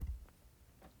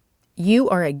You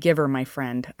are a giver, my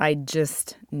friend. I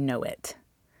just know it.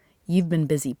 You've been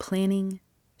busy planning,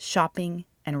 shopping,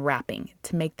 and wrapping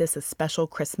to make this a special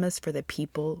Christmas for the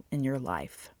people in your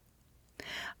life.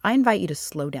 I invite you to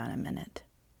slow down a minute,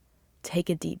 take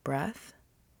a deep breath,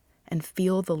 and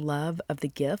feel the love of the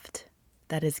gift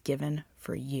that is given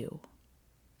for you.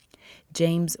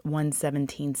 James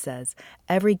 1:17 says,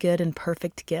 "Every good and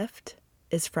perfect gift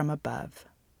is from above,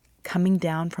 coming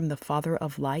down from the Father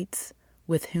of lights,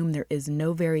 with whom there is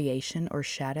no variation or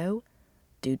shadow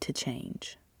due to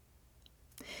change."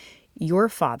 Your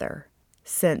Father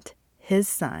sent His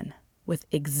Son with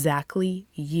exactly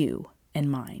you in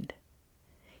mind.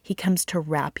 He comes to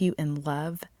wrap you in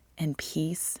love and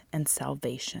peace and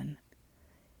salvation.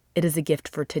 It is a gift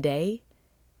for today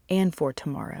and for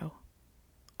tomorrow,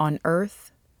 on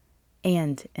earth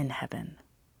and in heaven.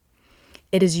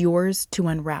 It is yours to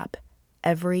unwrap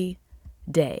every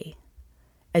day.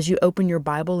 As you open your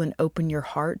Bible and open your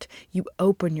heart, you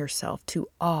open yourself to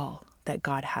all that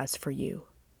God has for you.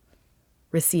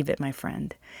 Receive it, my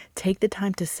friend. Take the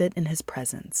time to sit in His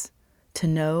presence, to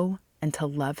know and to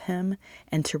love Him,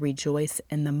 and to rejoice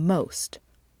in the most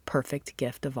perfect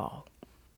gift of all.